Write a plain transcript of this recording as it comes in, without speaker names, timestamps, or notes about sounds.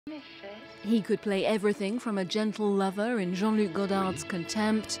He could play everything from a gentle lover in Jean-Luc Godard's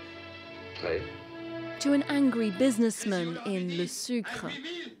Contempt to an angry businessman in Le Sucre.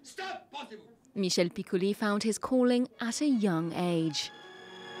 Michel Piccoli found his calling at a young age.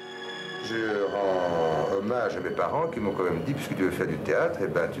 Je rends hommage à mes parents qui m'ont quand même dit, puisque tu veux faire du théâtre, eh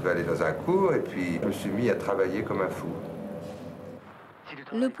ben, tu vas aller dans un cours, et puis je me suis mis à travailler comme un fou.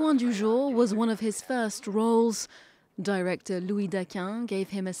 Le Point du Jour was one of his first roles. Director Louis Daquin gave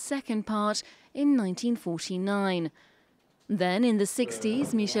him a second part in 1949. Then, in the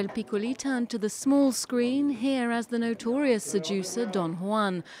 60s, Michel Piccoli turned to the small screen, here as the notorious seducer Don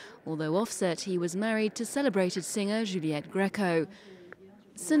Juan, although offset he was married to celebrated singer Juliette Gréco.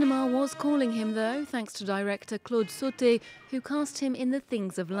 Cinema was calling him, though, thanks to director Claude Sauté, who cast him in The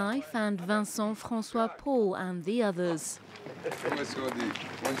Things of Life and Vincent François Paul and the others.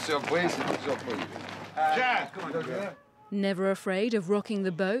 Never afraid of rocking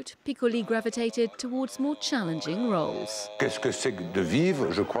the boat, Piccoli gravitated towards more challenging roles. Qu'est-ce que c'est que de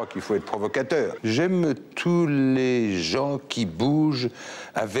vivre? Je crois qu'il faut être provocateur. J'aime tous les gens qui bougent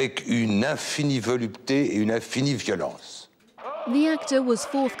avec une infinie volupté et une infinie violence. The actor was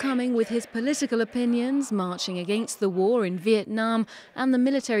forthcoming with his political opinions, marching against the war in Vietnam and the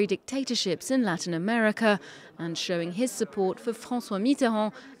military dictatorships in Latin America, and showing his support for François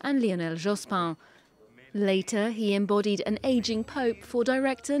Mitterrand and Lionel Jospin. Later, he embodied an aging pope for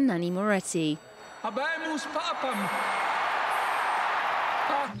director Nanni Moretti.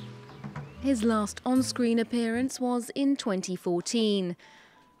 His last on-screen appearance was in 2014.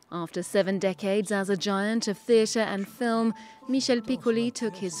 After 7 decades as a giant of theatre and film, Michel Piccoli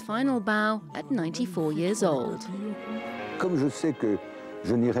took his final bow at 94 years old. Comme je sais que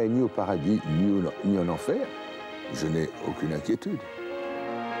je n'irai ni au paradis ni en enfer, je n'ai aucune inquiétude.